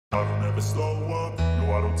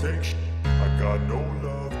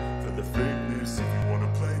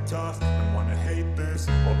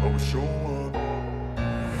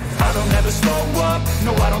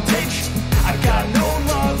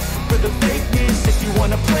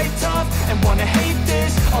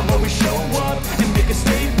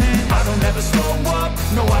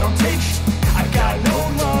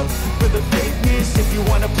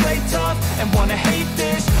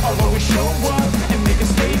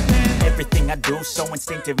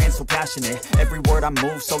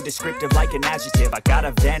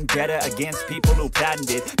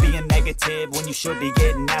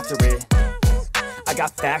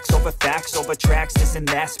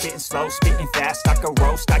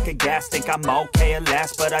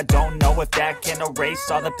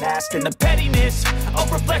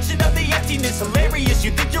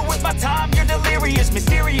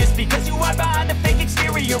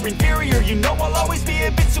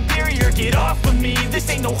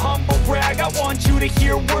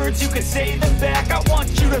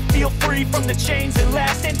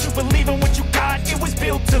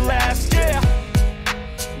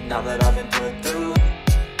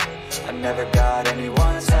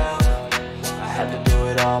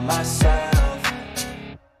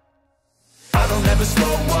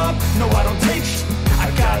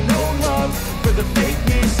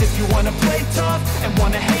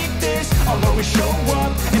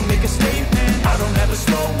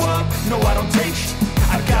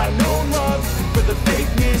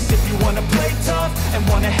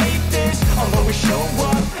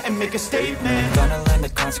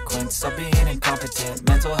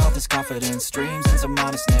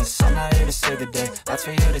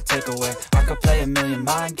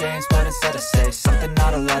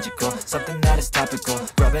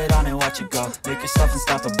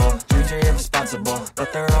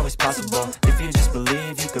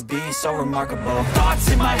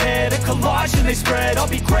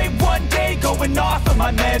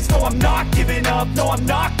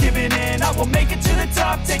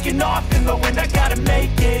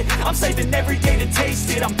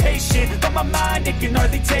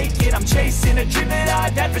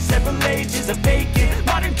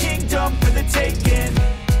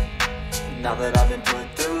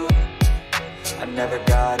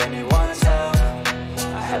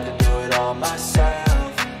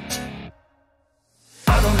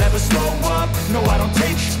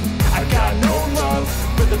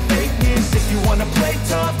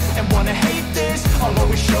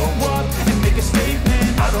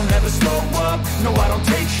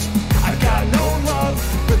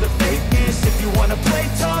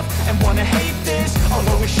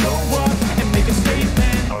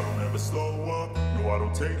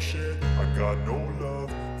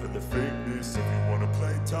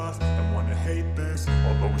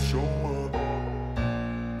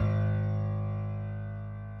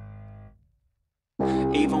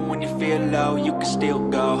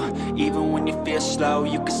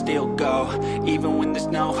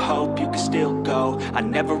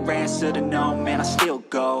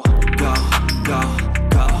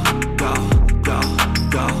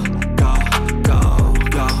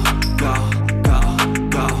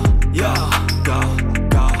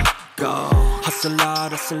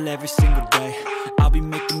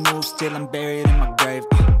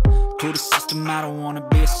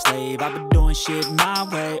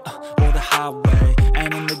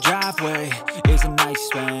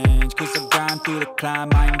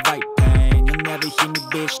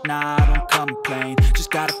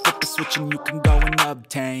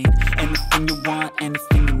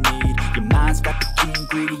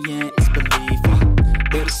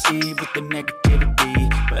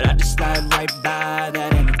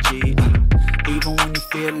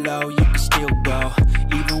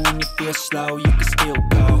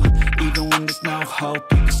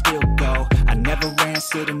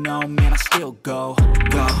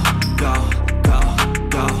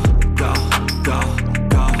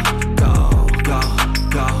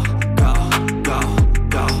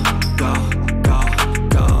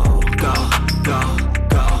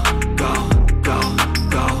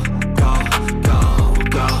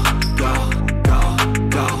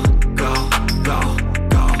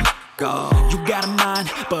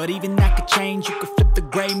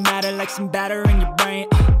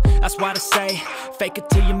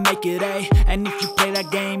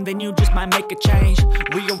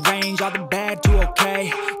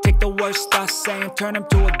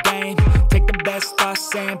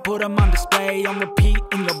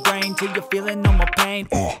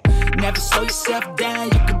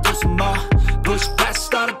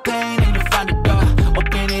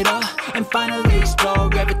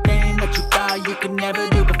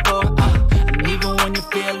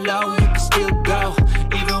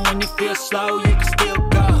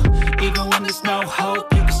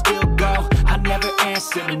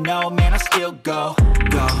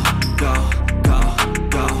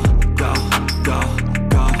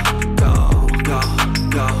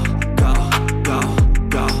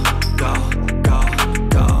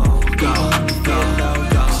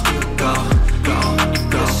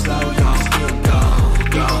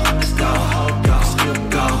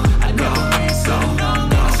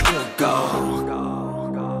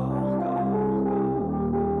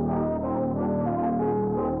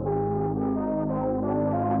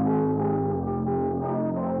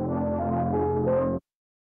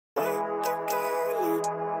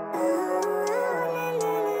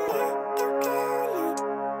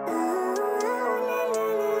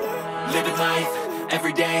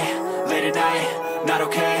every day, late at night, not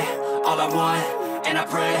okay. All I want, and I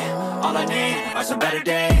pray, all I need are some better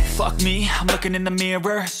days. Fuck me, I'm looking in the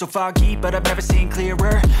mirror, so foggy, but I've never seen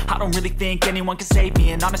clearer. I don't really think anyone can save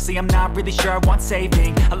me, and honestly I'm not really sure I want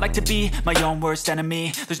saving. I like to be my own worst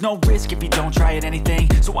enemy. There's no risk if you don't try at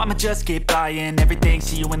anything, so I'ma just keep buying everything.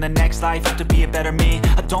 See you in the next life, have to be a better me.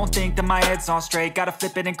 I don't think that my head's on straight, gotta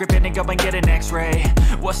flip it and grip it and go and get an x-ray.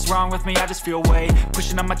 What's wrong with me? I just feel weight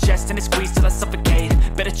pushing on my chest and it squeezes till I suffocate.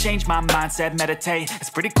 Better change my mindset, meditate. It's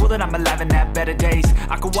pretty cool that I'm alive and have better days.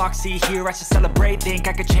 I could walk, see, hear, I should celebrate. Think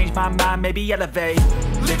I could change my mind, maybe elevate.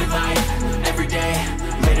 Living life, every day,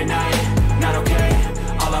 late at night, not okay.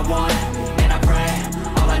 All I want, and I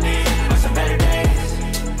pray, all I need are some better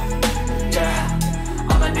days. Yeah,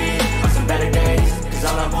 all I need are some better days. Cause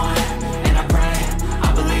all I want, and I pray,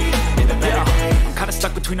 I believe in the better days. I'm kinda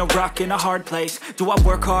stuck between a rock and a hard place. Do I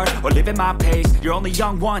work hard or live at my pace? You're only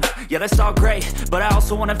young once, yeah that's all great, but I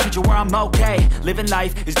also want a future where I'm okay. Living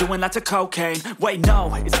life is doing lots of cocaine. Wait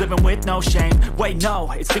no, it's living with no shame. Wait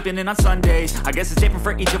no, it's sleeping in on Sundays. I guess it's different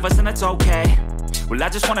for each of us and that's okay. Well I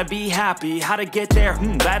just wanna be happy, how to get there?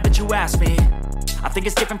 Glad that you asked me. I think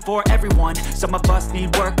it's different for everyone. Some of us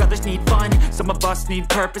need work, others need fun. Some of us need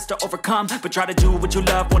purpose to overcome. But try to do what you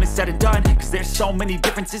love when it's said and done. Cause there's so many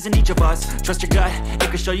differences in each of us. Trust your gut, it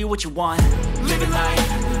can show you what you want. Living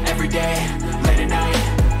life, every day, late at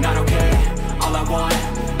night, not okay. All I want,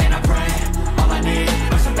 and I pray, all I need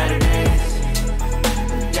are some better days.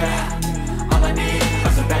 Yeah, all I need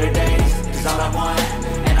are some better days. Cause all I want,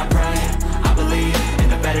 and I pray, I believe in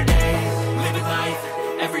the better days. Living life,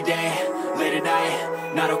 every day, late at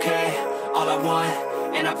night, not okay. All I want,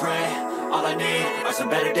 and I pray, all I need are some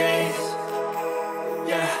better days.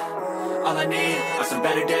 Yeah, all I need are some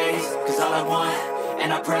better days. Cause all I want,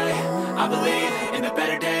 and I pray, I believe in the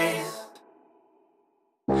better days.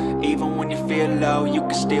 Even when you feel low, you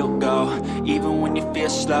can still go. Even when you feel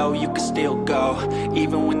slow, you can still go.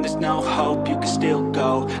 Even when there's no hope, you can still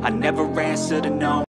go. I never answer to no